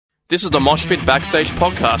This is the Mosh Pit Backstage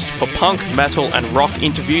podcast for punk, metal, and rock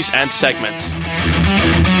interviews and segments.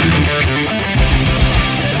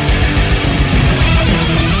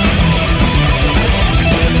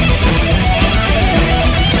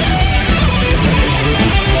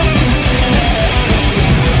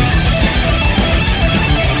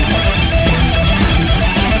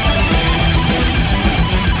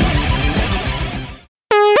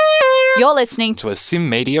 You're listening to a Sim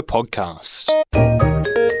Media podcast.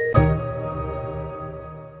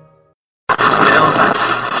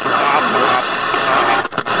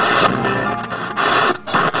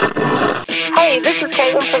 Hey, this is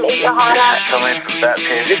Caitlin from Eat Your Heart Out. Colin from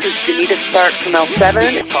Batman. This is Janita Stark from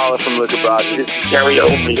L7. Paula from Luca Brasi. This is Gary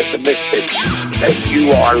Oldley at the Misfits. And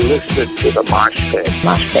you are listening to the Mosh Pit.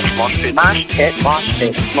 Mosh Pit. Mosh Pit. Mosh Pit. Mosh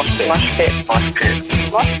Pit. Mosh Pit. Mosh Pit. Mosh Pit.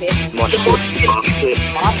 Mosh Pit. Mosh Pit. Mosh Pit.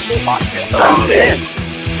 Mosh Pit. Mosh Pit. Mosh Pit.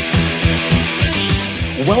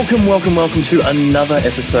 Welcome to another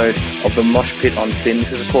episode of the Mosh Pit on Sin.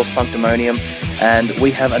 This is, of course, Punkdemonium, and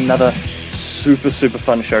we have another super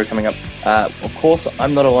fun show coming up. Of course,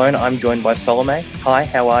 I'm not alone. I'm joined by Salome. Hi,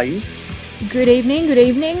 how are you? Good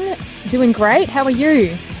evening. Doing great. How are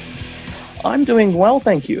you? I'm doing well,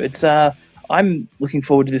 thank you. I'm looking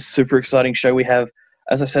forward to this super exciting show. We have,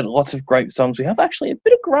 as I said, lots of great songs. We have actually a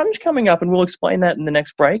bit of grunge coming up, and we'll explain that in the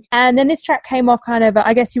next break. And then this track came off kind of,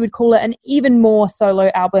 I guess you would call it an even more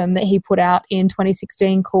solo album that he put out in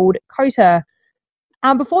 2016 called Kota.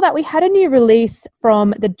 Before that, we had a new release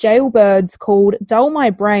from the Jailbirds called Dull My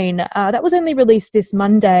Brain. That was only released this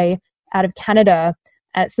Monday out of Canada.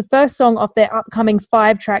 It's the first song off their upcoming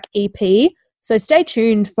 5-track EP. So stay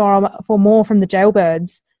tuned for more from the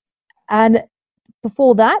Jailbirds. And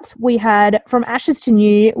before that, we had From Ashes to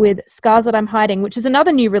New with Scars That I'm Hiding, which is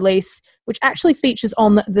another new release, which actually features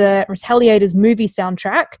on the Retaliators movie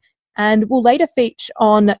soundtrack, and will later feature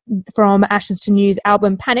on From Ashes to New's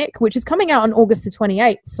album Panic, which is coming out on August the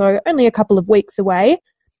 28th, so only a couple of weeks away.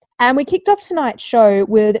 And we kicked off tonight's show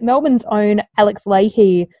with Melbourne's own Alex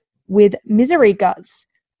Leahy with Misery Guts,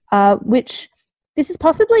 which this is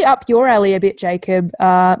possibly up your alley a bit, Jacob.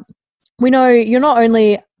 We know you're not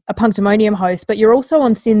only a Punkdemonium host, but you're also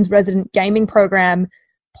on Sin's resident gaming program,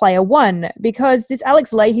 Player One, because this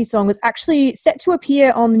Alex Leahy song was actually set to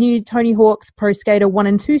appear on the new Tony Hawk's Pro Skater 1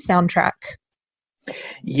 and 2 soundtrack.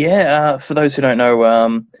 Yeah, for those who don't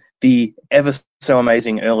know, the ever so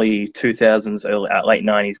amazing early 2000s, late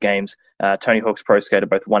 90s games, Tony Hawk's Pro Skater,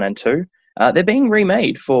 both 1 and 2, they're being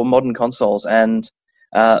remade for modern consoles, and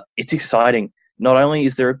it's exciting. Not only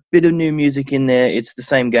is there a bit of new music in there, it's the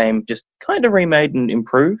same game, just kind of remade and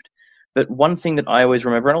improved. But one thing that I always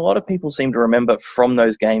remember, and a lot of people seem to remember from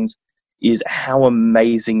those games, is how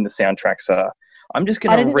amazing the soundtracks are. I'm just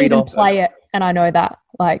going to read off. I didn't even play it, and I know that.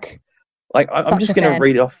 I'm just going to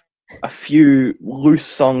read off a few loose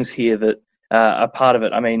songs here that are part of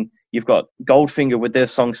it. I mean, you've got Goldfinger with their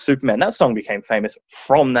song Superman. That song became famous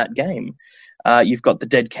from that game. You've got the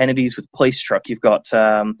Dead Kennedys with Police Truck. You've got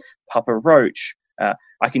Papa Roach.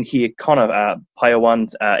 I can hear Connor, Player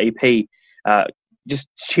One's EP, just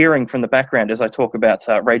cheering from the background as I talk about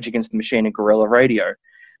Rage Against the Machine and Guerrilla Radio.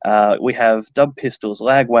 We have Dub Pistols,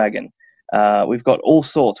 Lagwagon. We've got all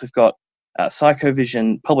sorts. We've got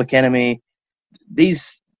Psychovision, Public Enemy.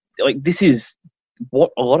 This is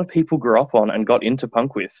what a lot of people grew up on and got into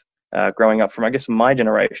punk with growing up from, I guess, my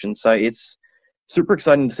generation. So it's super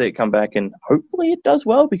exciting to see it come back, and hopefully it does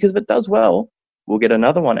well, because if it does well, we'll get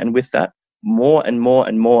another one. And with that, more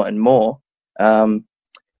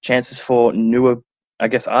chances for newer, I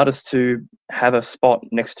guess, artists to have a spot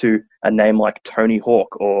next to a name like Tony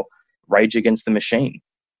Hawk or Rage Against the Machine.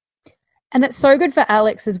 And it's so good for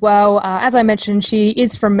Alex as well. As I mentioned, she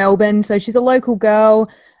is from Melbourne, so she's a local girl.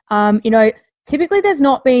 Typically there's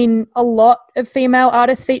not been a lot of female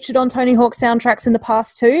artists featured on Tony Hawk soundtracks in the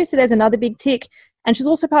past too, so there's another big tick. And she's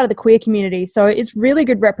also part of the queer community, so it's really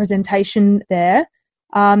good representation there.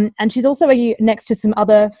 And she's also next to some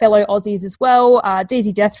other fellow Aussies as well.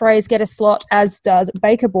 DZ Death Rays get a slot, as does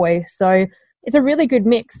Baker Boy. So it's a really good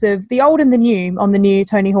mix of the old and the new on the new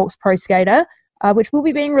Tony Hawk's Pro Skater, which will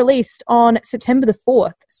be being released on September the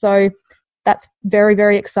 4th. So that's very,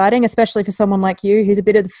 very exciting, especially for someone like you who's a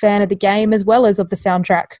bit of a fan of the game as well as of the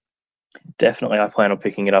soundtrack. Definitely, I plan on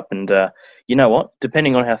picking it up, and you know what?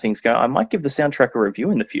 Depending on how things go, I might give the soundtrack a review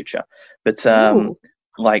in the future. But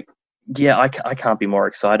I can't be more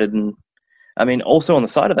excited. And I mean, also on the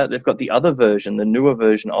side of that, they've got the other version, the newer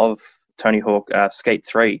version of Tony Hawk, Skate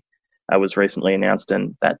 3, was recently announced,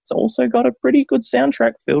 and that's also got a pretty good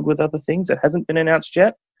soundtrack filled with other things that hasn't been announced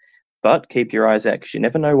yet. But keep your eyes out, because you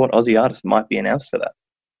never know what Aussie artist might be announced for that.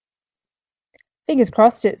 Fingers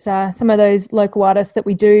crossed it's some of those local artists that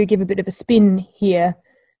we do give a bit of a spin here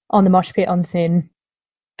on the Mosh Pit on SYN.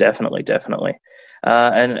 Definitely.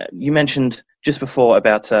 And you mentioned just before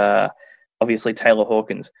about obviously Taylor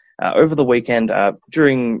Hawkins. Over the weekend,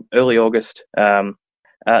 during early August,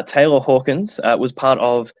 Taylor Hawkins was part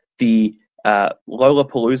of the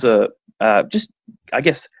Lollapalooza,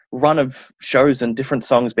 run of shows and different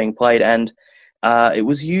songs being played. And it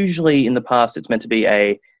was usually in the past, it's meant to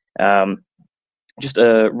be just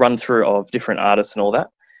a run through of different artists and all that.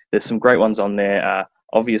 There's some great ones on there.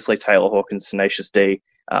 Obviously, Taylor Hawkins, Tenacious D.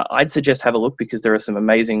 I'd suggest have a look because there are some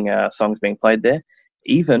amazing songs being played there.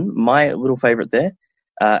 Even my little favourite there,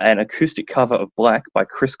 an acoustic cover of Black by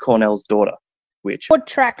Chris Cornell's daughter. Which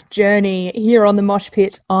track journey here on the Mosh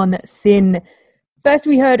Pit on SYN. First,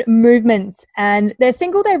 we heard Movements and their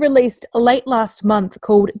single they released late last month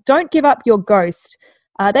called Don't Give Up Your Ghost.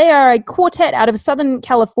 They are a quartet out of Southern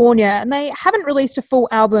California and they haven't released a full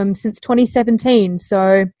album since 2017.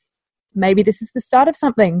 So maybe this is the start of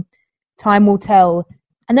something. Time will tell.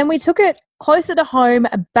 And then we took it closer to home,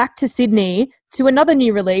 back to Sydney, to another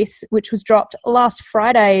new release, which was dropped last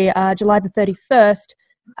Friday, July the 31st.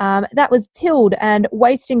 That was Tilled and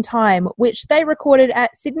Wasting Time, which they recorded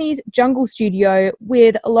at Sydney's Jungle Studio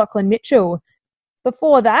with Lachlan Mitchell.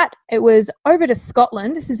 Before that, it was over to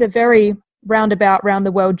Scotland. This is a very roundabout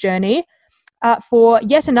round-the-world journey for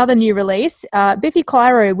yet another new release, Biffy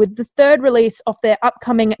Clyro with the third release of their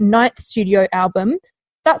upcoming 9th studio album.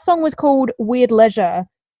 That song was called Weird Leisure.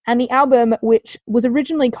 And the album, which was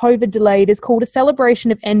originally COVID delayed, is called A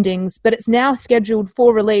Celebration of Endings, but it's now scheduled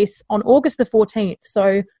for release on August the 14th.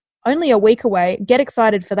 So only a week away. Get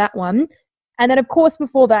excited for that one. And then, of course,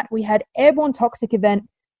 before that, we had Airborne Toxic Event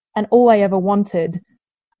and All I Ever Wanted.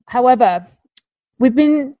 However, we've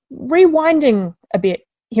been rewinding a bit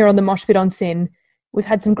here on the Mosh Pit on SYN. We've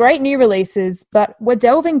had some great new releases, but we're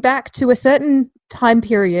delving back to a certain time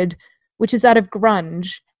period, which is that of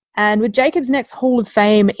grunge. And with Jacob's next Hall of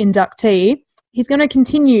Fame inductee, he's going to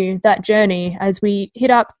continue that journey as we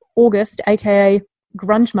hit up August, aka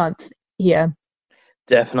Grunge Month here.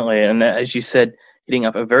 Definitely. And as you said, hitting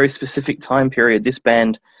up a very specific time period, this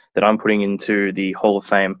band that I'm putting into the Hall of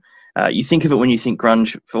Fame, you think of it when you think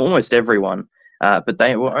grunge for almost everyone, but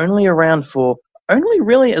they were only around for only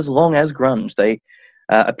really as long as grunge. They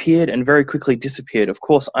appeared and very quickly disappeared. Of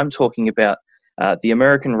course, I'm talking about the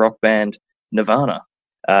American rock band Nirvana.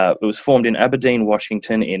 It was formed in Aberdeen,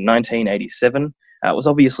 Washington in 1987. It was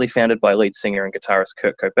obviously founded by lead singer and guitarist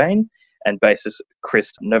Kurt Cobain and bassist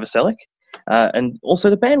Chris Novoselic. And also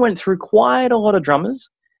the band went through quite a lot of drummers,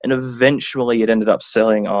 and eventually it ended up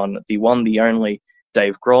selling on the one, the only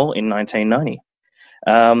Dave Grohl in 1990.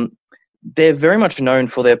 They're very much known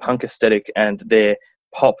for their punk aesthetic and their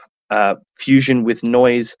pop fusion with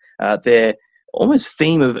noise. Their almost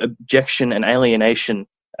theme of objection and alienation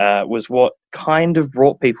was what kind of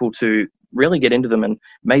brought people to really get into them and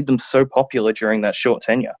made them so popular during that short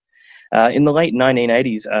tenure. In the late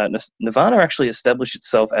 1980s, Nirvana actually established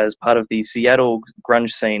itself as part of the Seattle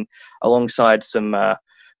grunge scene alongside some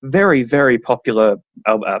very, very popular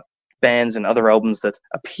bands and other albums that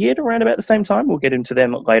appeared around about the same time. We'll get into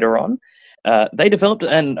them later on. They developed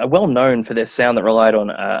and are well known for their sound that relied on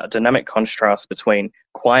a dynamic contrast between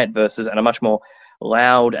quiet verses and a much more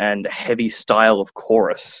loud and heavy style of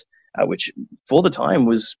chorus, which for the time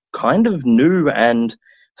was kind of new and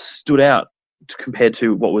stood out compared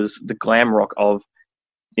to what was the glam rock of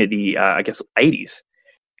the, 80s.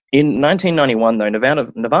 In 1991, though,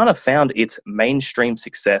 Nirvana found its mainstream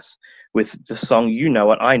success with the song You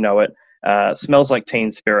Know It, I Know It, Smells Like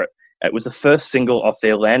Teen Spirit. It was the first single off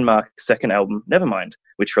their landmark second album, Nevermind,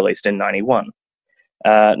 which released in 91.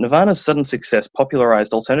 Nirvana's sudden success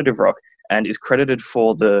popularized alternative rock and is credited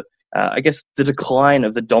for the decline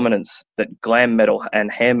of the dominance that glam metal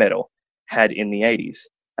and hair metal had in the 80s.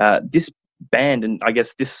 This band, and I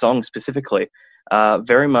guess this song specifically,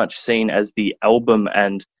 very much seen as the album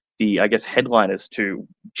and the, headliners to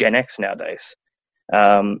Gen X nowadays.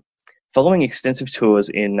 Following extensive tours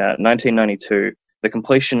in 1992, the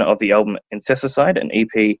completion of the album Incesticide and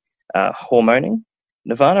EP Hormoning,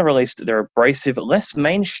 Nirvana released their abrasive, less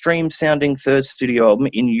mainstream-sounding third studio album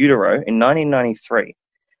In Utero in 1993.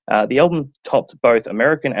 The album topped both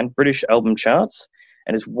American and British album charts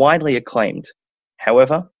and is widely acclaimed.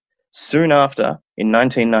 However, soon after, in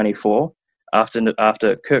 1994,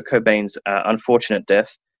 after Kurt Cobain's unfortunate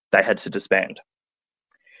death, they had to disband.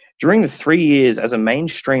 During the 3 years as a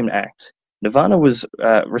mainstream act, Nirvana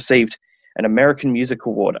received an American Music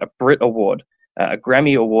Award, a Brit Award, a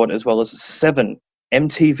Grammy Award, as well as 7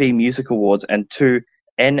 MTV Music Awards and 2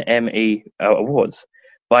 NME Awards.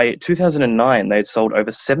 By 2009, they had sold over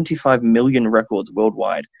 75 million records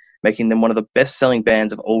worldwide, making them one of the best-selling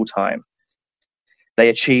bands of all time. They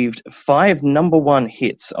achieved 5 number one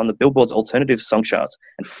hits on the Billboard's alternative song charts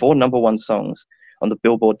and 4 number one songs on the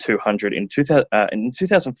Billboard 200. In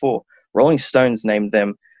 2004, Rolling Stones named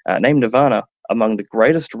Nirvana among the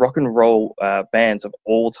greatest rock and roll bands of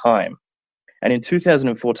all time. And in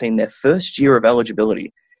 2014, their first year of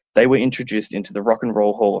eligibility, they were introduced into the Rock and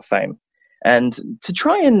Roll Hall of Fame. And to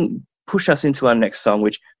try and push us into our next song,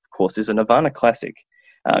 which of course is a Nirvana classic,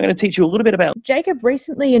 I'm going to teach you a little bit about... Jacob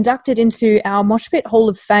recently inducted into our Mosh Pit Hall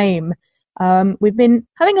of Fame. We've been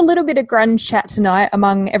having a little bit of grunge chat tonight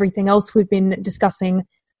among everything else we've been discussing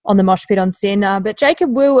on the Mosh Pit on SYN. But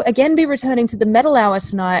Jacob will again be returning to the Metal Hour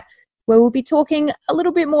tonight, where we'll be talking a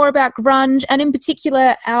little bit more about grunge and in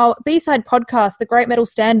particular our B-side podcast, The Great Metal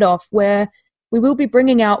Standoff, where we will be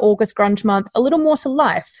bringing our August Grunge Month a little more to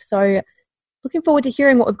life. So looking forward to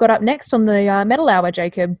hearing what we've got up next on the Metal Hour,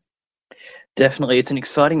 Jacob. Definitely. It's an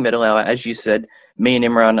exciting Metal Hour. As you said, me and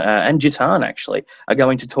Imran and Jitan actually are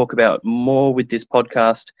going to talk about more with this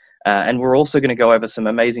podcast. And we're also going to go over some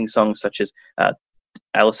amazing songs such as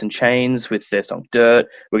Alice in Chains with their song Dirt.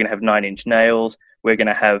 We're going to have 9 Inch Nails. We're going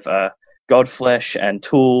to have Godflesh and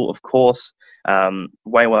Tool, of course,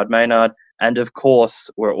 Wayward Maynard. And of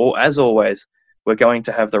course, as always, we're going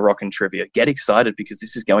to have the Rock and Trivia. Get excited because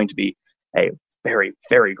this is going to be a very,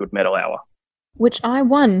 very good Metal Hour. Which I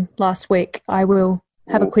won last week. I will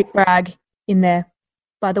have a quick brag in there,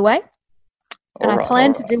 by the way. And I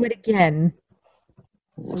plan to do it again.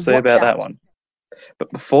 We'll see about that one. But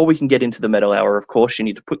before we can get into the Metal Hour, of course, you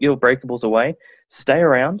need to put your breakables away. Stay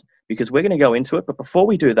around because we're going to go into it. But before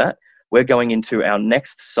we do that, we're going into our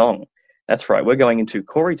next song. That's right. We're going into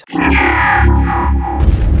Corey...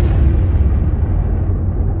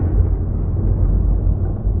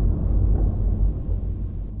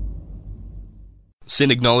 SYN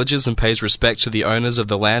acknowledges and pays respect to the owners of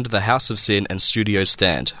the land, the House of SYN and Studio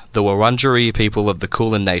Stand, the Wurundjeri people of the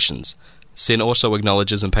Kulin Nations. SYN also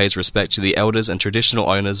acknowledges and pays respect to the elders and traditional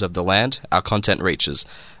owners of the land our content reaches,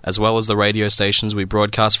 as well as the radio stations we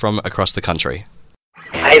broadcast from across the country.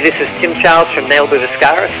 Hey, this is Tim Charles from Nailed with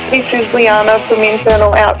Ascaris. This is Liana from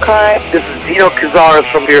Internal Outcry. This is Zeno Cazares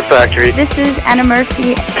from Beer Factory. This is Anna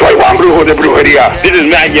Murphy. Soy Juan Brujo de Brujeria. This is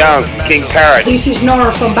Matt Young, King Parrot. This is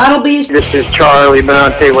Nora from Battle Beast. This is Charlie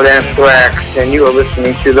Benante with Anthrax, and you are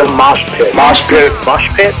listening to the Mosh Pit. Mosh Pit. Mosh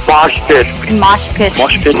Pit. Mosh Pit. Mosh Pit.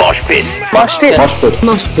 Mosh Pit. Mosh Pit. Mosh Pit. Mosh Pit.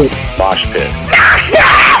 Mosh Pit. Mosh Pit.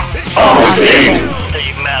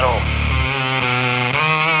 Steve Metal.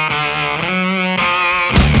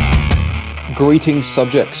 Greetings,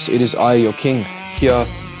 subjects. It is I, your king, here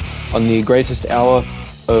on the greatest hour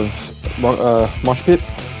of Mosh Pit,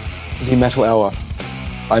 the Metal Hour.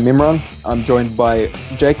 I'm Imran, I'm joined by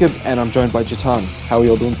Jacob, and I'm joined by Jitan. How are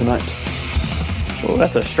you all doing tonight? Well,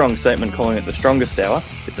 that's a strong statement calling it the strongest hour.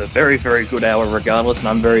 It's a very, very good hour regardless, and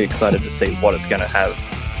I'm very excited to see what it's going to have.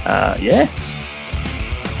 Yeah.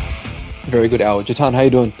 Very good hour. Jitan, how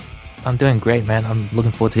you doing? I'm doing great, man. I'm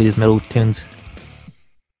looking forward to these metal tunes.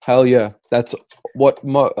 Hell yeah. That's what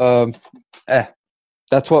Metal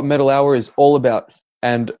Hour is all about.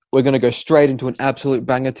 And we're going to go straight into an absolute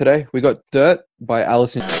banger today. We got Dirt by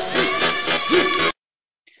Alice in...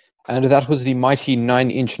 And that was the mighty 9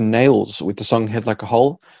 Inch Nails with the song Head Like a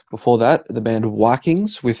Hole. Before that, the band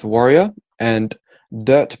Walkings with Warrior and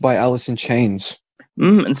Dirt by Alice in Chains.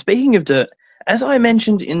 And speaking of Dirt, as I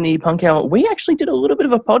mentioned in the Punk Hour, we actually did a little bit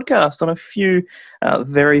of a podcast on a few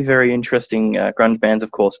very, very interesting grunge bands,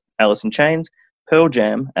 of course, Alice in Chains, Pearl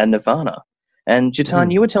Jam, and Nirvana. And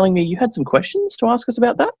Jitan, you were telling me you had some questions to ask us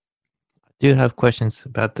about that? I do have questions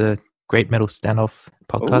about the Great Metal Standoff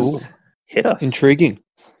podcast. Ooh, hit us. Intriguing.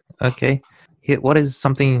 Okay. What is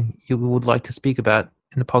something you would like to speak about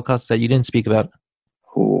in the podcast that you didn't speak about?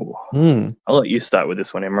 Ooh. I'll let you start with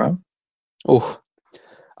this one, Imran. Well,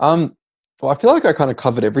 I feel like I kind of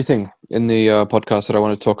covered everything in the podcast that I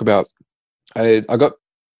want to talk about. I got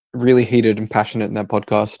really heated and passionate in that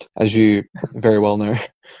podcast, as you very well know,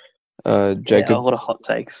 Jacob. Yeah, a lot of hot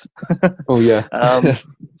takes. Oh, yeah.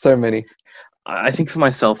 So many. I think for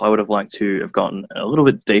myself, I would have liked to have gotten a little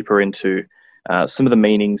bit deeper into some of the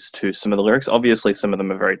meanings to some of the lyrics. Obviously, some of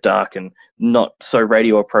them are very dark and not so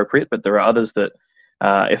radio appropriate, but there are others that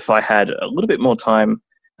if I had a little bit more time,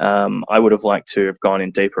 I would have liked to have gone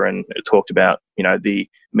in deeper and talked about, the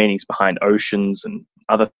meanings behind oceans and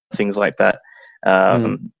other things like that.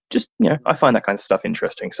 Just, I find that kind of stuff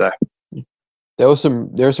interesting. So there are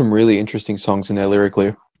some really interesting songs in there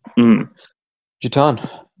lyrically.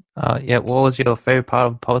 Jitan. What was your favorite part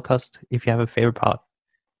of the podcast, if you have a favorite part?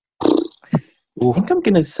 I think I'm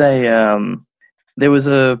going to say there was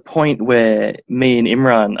a point where me and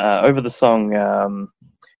Imran, over the song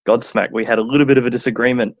Godsmack, we had a little bit of a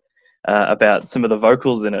disagreement about some of the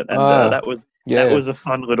vocals in it. And that was a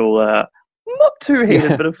fun little, not too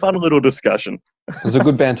heated, but a fun little discussion. It was a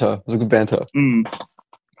good banter.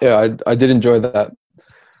 Yeah, I did enjoy that.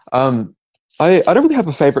 I don't really have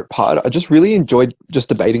a favorite part. I just really enjoyed just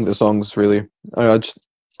debating the songs, really. I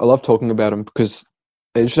love talking about them because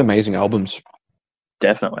they're just amazing albums.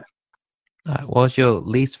 Definitely. What was your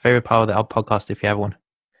least favorite part of the podcast, if you have one?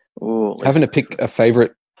 Having to pick a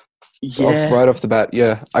favorite right off the bat,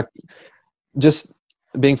 yeah. Just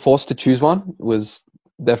being forced to choose one was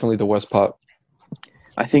definitely the worst part.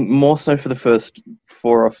 I think more so for the first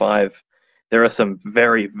 4 or 5, there are some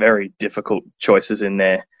very, very difficult choices in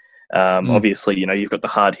there. Obviously, you've got the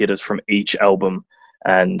hard hitters from each album,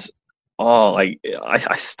 and I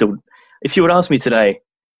still, if you would ask me today,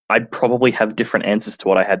 I'd probably have different answers to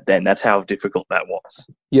what I had then. That's how difficult that was.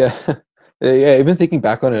 Yeah, yeah. Even thinking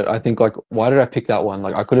back on it, I think why did I pick that one?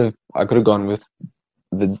 I could have gone with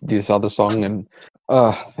this other song, and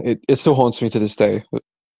it still haunts me to this day. But,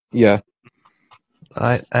 yeah.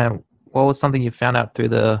 What was something you found out through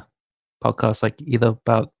the podcast, either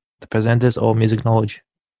about the presenters or music knowledge,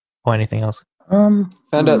 or anything else? Found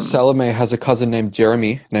out Salome has a cousin named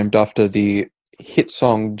Jeremy, named after the hit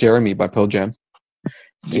song "Jeremy" by Pearl Jam.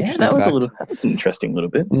 Yeah, that was an interesting little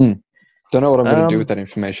bit. Don't know what I'm going to do with that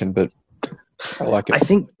information, but I like it.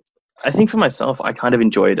 I think for myself, I kind of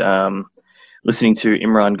enjoyed listening to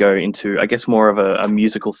Imran go into, I guess, more of a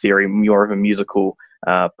musical theory, more of a musical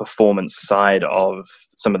performance side of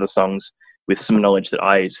some of the songs, with some knowledge that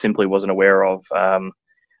I simply wasn't aware of.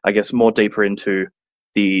 I guess more deeper into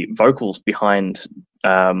the vocals behind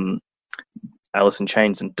Alice in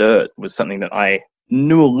Chains and Dirt was something that I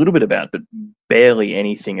knew a little bit about, but barely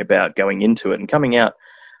anything about going into it. And coming out,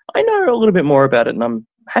 I know a little bit more about it, and I'm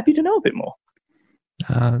happy to know a bit more.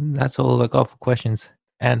 That's all I got for questions.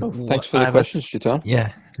 And thanks for the questions, Jitan.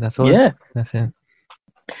 Yeah, that's all. Yeah. That's it.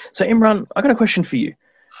 So, Imran, I got a question for you.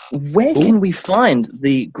 Where can we find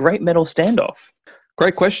the Great Metal Standoff?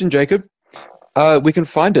 Great question, Jacob. We can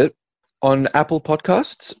find it on Apple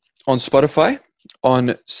Podcasts, on Spotify,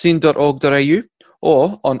 on sin.org.au,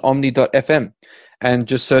 or on omni.fm. And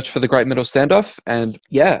just search for the Great Metal Standoff. And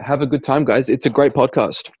yeah, have a good time, guys. It's a great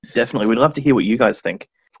podcast. Definitely. We'd love to hear what you guys think.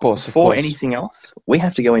 Of course. Before anything else, we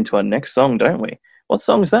have to go into our next song, don't we? What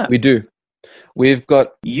song is that? We do. We've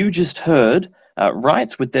got... You just heard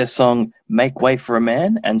Rights with their song Make Way for a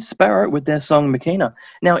Man, and Sparrow with their song Makina.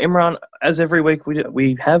 Now, Imran, as every week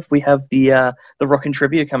we have the Rockin'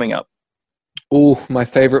 Trivia coming up. Oh, my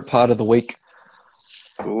favorite part of the week.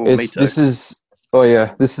 Ooh, me too. This is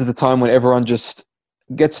the time when everyone just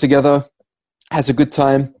gets together, has a good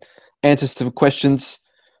time, answers to the questions.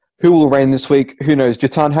 Who will reign this week? Who knows?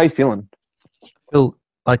 Jitan, how you feeling? I feel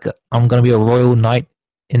like I'm going to be a royal knight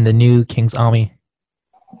in the new King's Army.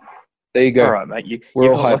 There you go. All right, mate. You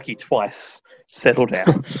got lucky twice. Settle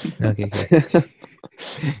down. Okay.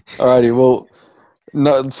 Alrighty. Well,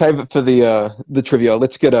 no, save it for the trivia.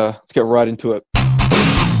 Let's get right into it.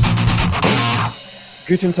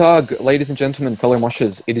 Guten Tag, ladies and gentlemen, fellow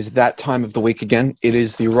moshers. It is that time of the week again. It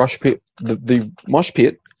is the Mosh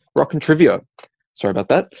Pit Rockin' Trivia. Sorry about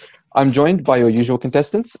that. I'm joined by your usual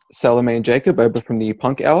contestants, Salome and Jacob, over from the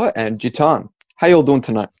Punk Hour, and Jitan. How you all doing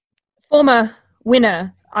tonight? Former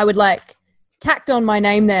winner, I would tacked on my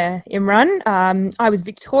name there, Imran. I was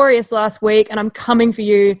victorious last week, and I'm coming for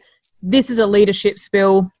you. This is a leadership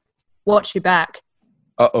spill. Watch your back.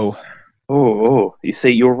 Uh-oh. Oh, you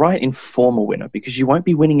see, you're right in former winner, because you won't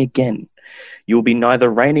be winning again. You'll be neither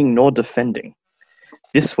reigning nor defending.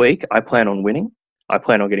 This week, I plan on winning. I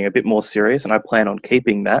plan on getting a bit more serious, and I plan on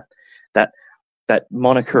keeping that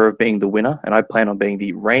moniker of being the winner, and I plan on being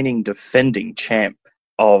the reigning defending champ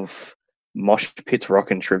of Mosh Pit's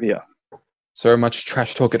Rockin' Trivia. So much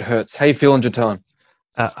trash talk, it hurts. How you feeling, Jitan?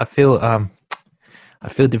 I feel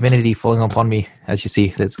divinity falling upon me. As you see,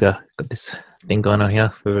 there's got this thing going on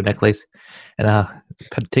here with a necklace, and a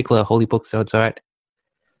particular holy book, so it's all right.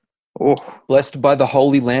 Oh, blessed by the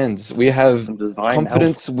holy lands. We have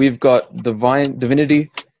confidence. Health. We've got divine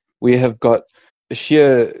divinity. We have got a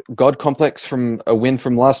sheer god complex from a win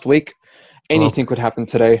from last week. Anything could happen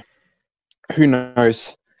today. Who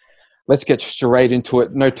knows? Let's get straight into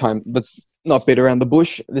it. No time. Let's not beat around the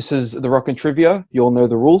bush. This is the Rockin' Trivia. You all know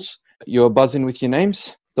the rules. You're buzzing with your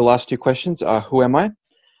names. The last 2 questions are, who am I?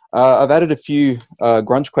 I've added a few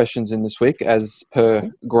grunge questions in this week as per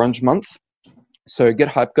grunge month. So get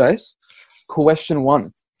hyped, guys. Question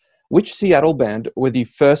 1. Which Seattle band were the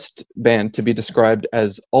first band to be described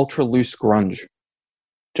as ultra-loose grunge?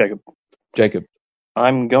 Jacob.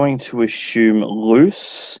 I'm going to assume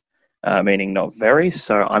loose, meaning not very,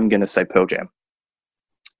 so I'm going to say Pearl Jam.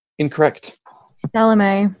 Incorrect.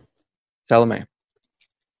 Salome.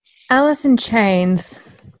 Alice in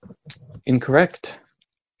Chains. Incorrect.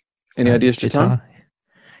 Any ideas, Chetan?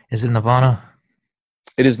 Is it Nirvana?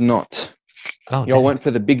 It is not. Oh, y'all went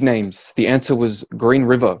for the big names. The answer was Green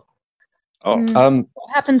River. What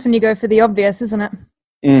happens when you go for the obvious, isn't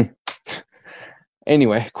it?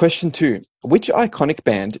 Anyway, question 2. Which iconic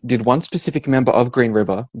band did one specific member of Green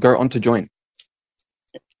River go on to join?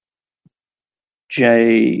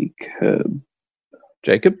 Jacob.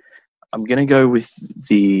 I'm going to go with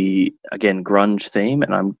the, again, grunge theme,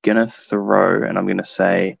 and I'm going to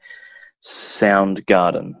say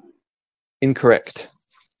Soundgarden. Incorrect.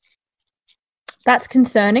 That's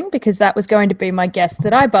concerning because that was going to be my guess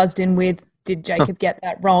that I buzzed in with. Did Jacob get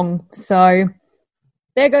that wrong? So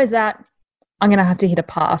there goes that. I'm going to have to hit a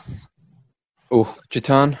pass. Oh,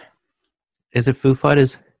 Chetan? Is it Foo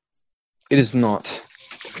Fighters? It is not.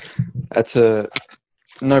 That's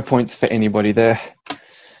no points for anybody there.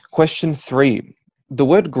 Question 3. The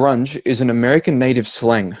word grunge is an American native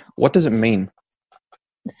slang. What does it mean?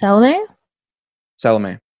 Salome?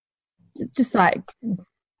 Just like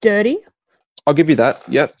dirty? I'll give you that.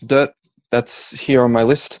 Yep, dirt. That's here on my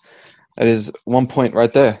list. That is 1 point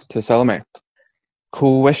right there to Salome.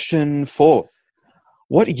 Question 4.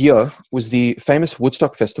 What year was the famous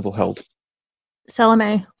Woodstock Festival held?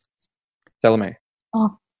 Salome.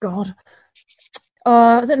 Oh, God.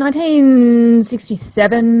 Was it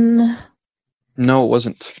 1967? No, it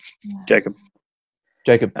wasn't. Jacob.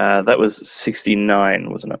 That was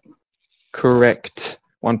 69, wasn't it? Correct.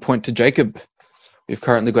 1 point to Jacob. We've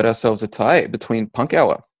currently got ourselves a tie between Punk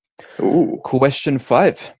Hour. Ooh. Question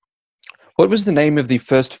 5. What was the name of the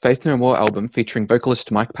first Faith No More album featuring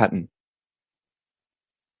vocalist Mike Patton?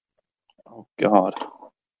 Oh, God.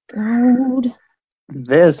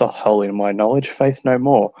 There's a hole in my knowledge. Faith No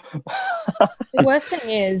More. The worst thing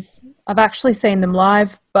is, I've actually seen them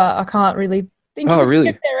live, but I can't really think of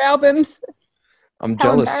their albums. I'm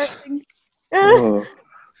jealous. Embarrassing.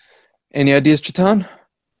 Any ideas, Chetan?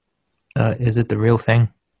 Is it The Real Thing?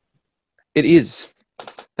 It is.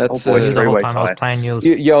 That's the whole time I was playing yours.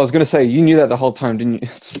 Yeah, I was going to say, you knew that the whole time, didn't you?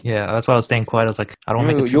 Yeah, that's why I was staying quiet. I was like, I don't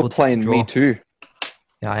make a triple You're playing draw. me too.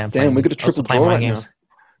 Yeah, I am. Damn, we got a triple draw right now.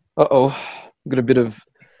 Uh-oh. We've got a bit of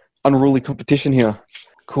unruly competition here.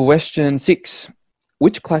 Question 6.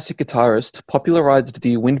 Which classic guitarist popularized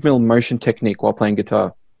the windmill motion technique while playing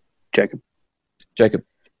guitar? Jacob.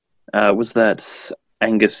 Was that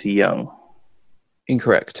Angus Young?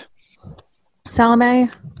 Incorrect. Salome.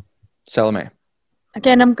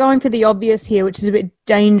 Again, I'm going for the obvious here, which is a bit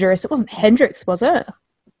dangerous. It wasn't Hendrix, was it?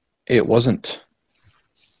 It wasn't.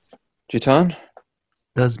 Chetan?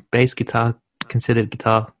 Does bass guitar considered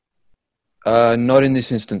guitar? Not in this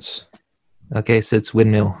instance. Okay, so it's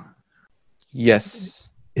windmill. Yes.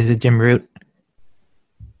 Is it Jim Root?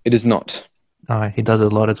 It is not. Alright, he does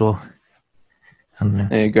it a lot as well. I don't know.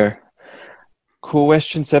 There you go.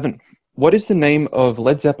 Question 7. What is the name of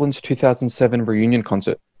Led Zeppelin's 2007 reunion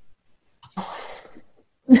concert?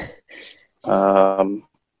 No,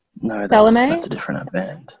 that's a different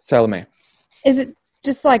band. Salome. Is it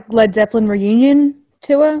just like Led Zeppelin reunion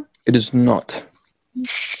tour? It is not.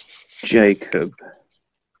 Jacob.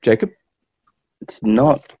 It's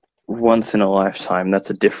not Once in a Lifetime. That's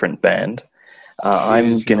a different band.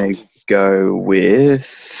 I'm going to go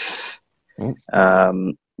with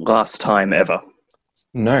Last Time Ever.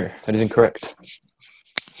 No, that is incorrect.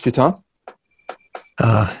 Chetan?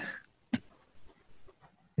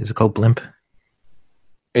 Is it called Blimp?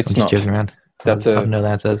 It's I'm just not. joking around. I don't know the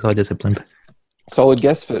answer, so I just said Blimp. Solid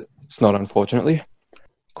guess, but it's not, unfortunately.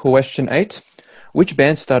 Question 8. Which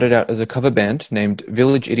band started out as a cover band named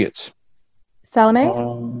Village Idiots?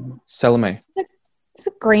 Salome? Salome. Is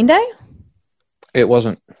it Green Day? It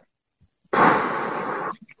wasn't.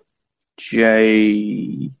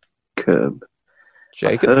 Jacob.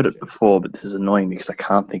 I've heard it before, but this is annoying because I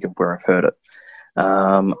can't think of where I've heard it.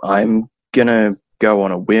 I'm going to go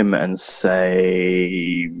on a whim and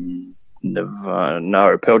say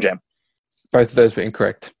Pearl Jam. Both of those were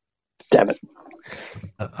incorrect. Damn it.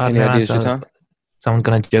 Any ideas, Chetan? Someone's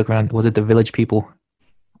going to joke around. Was it the Village People?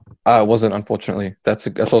 It wasn't, unfortunately. That's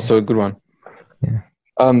also a good one. Yeah.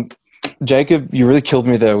 Jacob, you really killed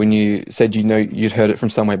me there when you said you'd heard it from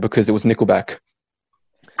somewhere because it was Nickelback.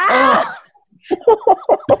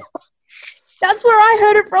 That's where I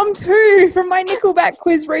heard it from too, from my Nickelback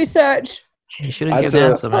quiz research. You should have given the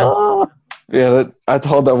answer, man. Yeah, I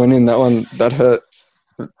told that one in. That hurt.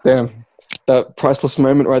 Damn, that priceless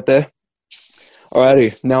moment right there.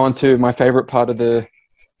 Alrighty, now on to my favorite part of the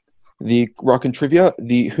rock and trivia,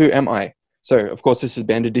 the Who Am I? So, of course, this is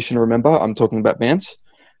band edition, remember? I'm talking about bands.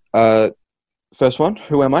 First one,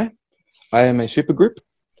 Who Am I? I am a supergroup.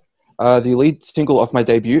 The lead single of my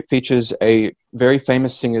debut features a very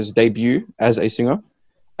famous singer's debut as a singer,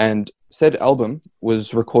 and said album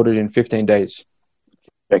was recorded in 15 days.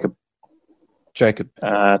 Jacob.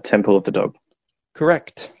 Temple of the Dog.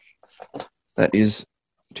 Correct. That is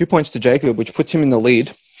 2 points to Jacob, which puts him in the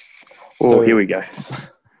lead. Oh, so, here we go.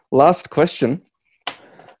 Last question.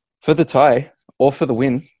 For the tie, or for the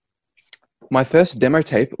win, my first demo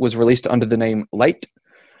tape was released under the name Late.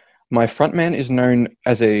 My frontman is known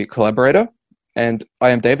as a collaborator, and I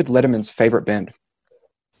am David Letterman's favorite band.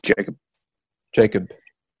 Jacob.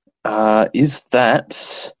 Is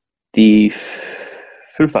that the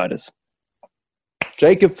Foo Fighters?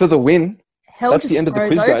 Jacob for the win. Hell, that's just the end of the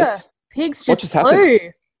froze quiz, over. guys. Pigs What just just flew.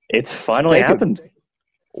 happened? It's finally Jacob, happened.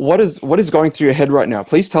 What is going through your head right now?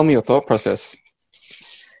 Please tell me your thought process.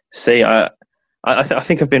 See, I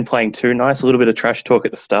think I've been playing too nice. A little bit of trash talk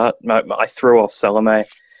at the start. I threw off Salome,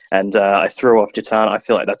 and I threw off Jatan. I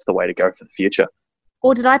feel like that's the way to go for the future.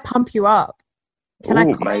 Or did I pump you up? Can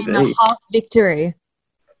I claim maybe. a half victory?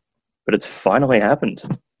 But it's finally happened.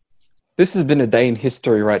 This has been a day in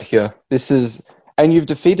history right here. And you've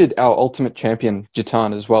defeated our ultimate champion,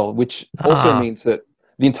 Jatan, as well, which also means that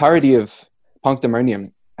the entirety of Punk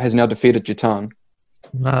Demonium has now defeated Jatan.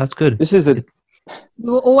 No, that's good. This is a...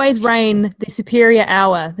 We will always reign the superior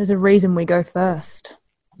hour. There's a reason we go first.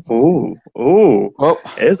 Ooh. Well,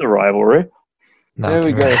 there's a rivalry. No, there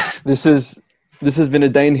we go. This has been a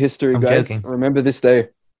day in history, I'm guys. joking. Remember this day.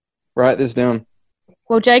 Write this down.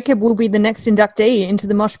 Well, Jacob will be the next inductee into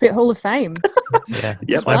the Mosh Pit Hall of Fame. Yeah.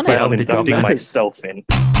 Yep, won I it. plan on inducting myself in.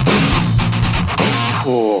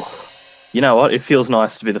 Oh, you know what? It feels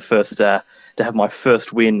nice to be the first to have my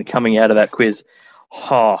first win coming out of that quiz.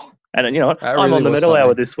 Oh, and you know what? I'm on the middle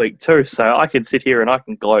hour this week too, so I can sit here and I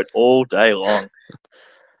can gloat all day long.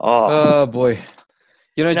 Oh boy,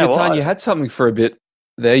 you know, Jatan, you had something for a bit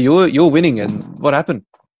there. You're winning, and what happened?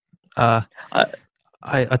 I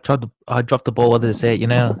dropped the ball. What did I say? You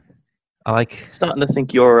know, starting to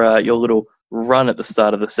think your little run at the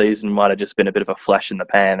start of the season might have just been a bit of a flash in the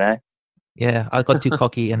pan, eh? Yeah, I got too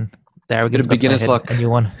cocky and the arrogance got beginner's to my head, luck. and you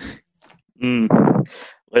won. I'm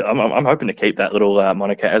hoping to keep that little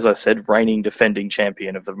moniker. As I said, reigning defending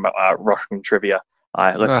champion of the rock and trivia.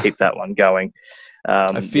 Let's keep that one going.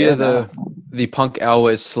 I fear the punk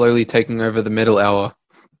hour is slowly taking over the metal hour.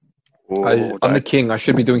 I'm the king. I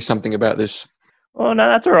should be doing something about this. Oh, no,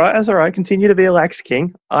 that's all right. That's all right. Continue to be a lax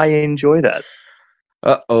king. I enjoy that.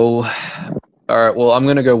 Uh-oh. All right, well, I'm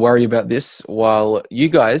going to go worry about this while you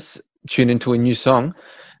guys tune into a new song.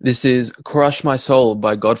 This is Crush My Soul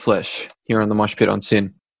by Godflesh here on the Mosh Pit on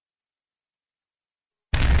Sin.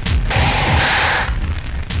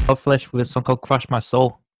 Godflesh with a song called Crush My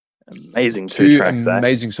Soul. Amazing two tracks,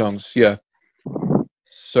 amazing songs, yeah.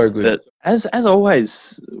 So good. But as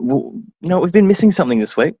always, we've been missing something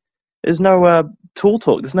this week. There's no Tool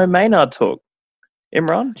talk. There's no Maynard talk.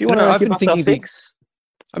 Imran, do you want to give us our fix?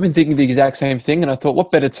 I've been thinking the exact same thing, and I thought, what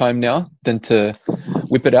better time now than to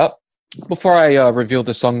whip it up? Before I reveal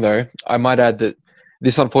the song, though, I might add that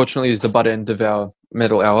this, unfortunately, is the butt end of our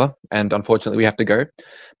metal hour, and unfortunately, we have to go.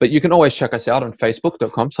 But you can always check us out on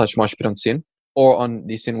facebook.com/moshpitonsin or on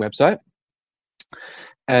the Sin website.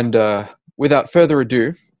 And without further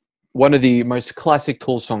ado, one of the most classic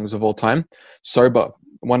Tool songs of all time, Sober,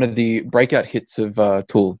 one of the breakout hits of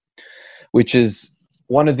Tool, which is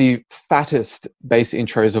one of the fattest bass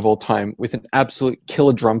intros of all time with an absolute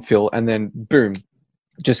killer drum fill, and then boom,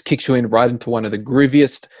 just kicks you in right into one of the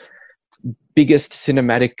grooviest, biggest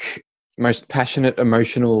cinematic, most passionate,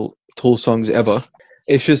 emotional Tool songs ever.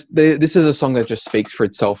 It's just, this is a song that just speaks for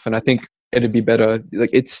itself, and I think it'd be better,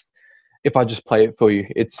 if I just play it for you.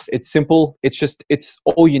 It's simple. It's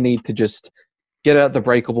all you need to just get out the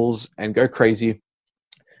breakables and go crazy.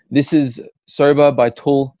 This is Sober by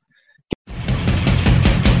Tool.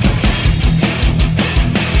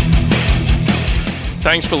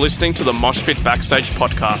 Thanks for listening to the Mosh Pit Backstage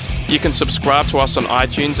podcast. You can subscribe to us on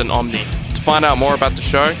iTunes and Omni. To find out more about the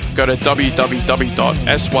show, go to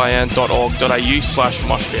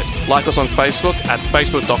www.syn.org.au/moshpit. Like us on Facebook at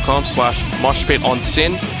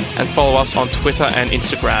facebook.com/moshpitonsin and follow us on Twitter and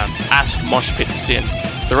Instagram at moshpitsin.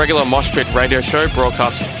 The regular Mosh Pit radio show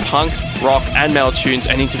broadcasts punk, rock and metal tunes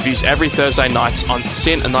and interviews every Thursday nights on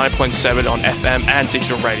SYN 9.7 on FM and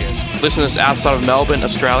digital radios. Listeners outside of Melbourne,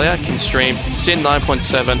 Australia can stream SYN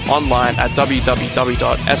 9.7 online at www.syn.org.au.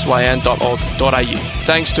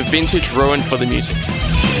 Thanks to Vintage Ruin for the music.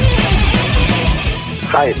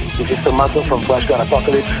 Hi, this is Tomato from Flashgun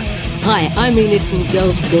Apocalypse. Hi, I'm Enid from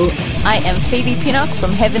Girls School. I am Phoebe Pinnock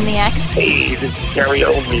from Heavenly Axe. Hey, this is Gary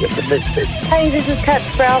Oldley of the Misfits. Hey, this is Kat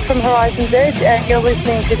Sproul from Horizon's Edge, and you're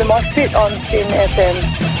listening to The Mosh Pit on SYN FM.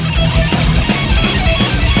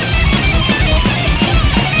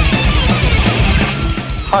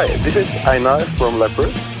 Hi, this is Einar from Leopard.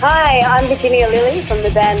 Hi, I'm Virginia Lilly from the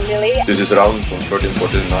band Lily. This is Raul from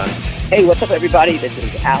 1349. Hey, what's up, everybody? This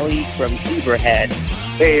is Ali from Uberhead.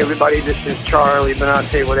 Hey, everybody, this is Charlie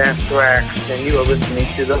Benante with Anthrax, and you are listening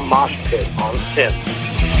to The Mosh Pit on SYN.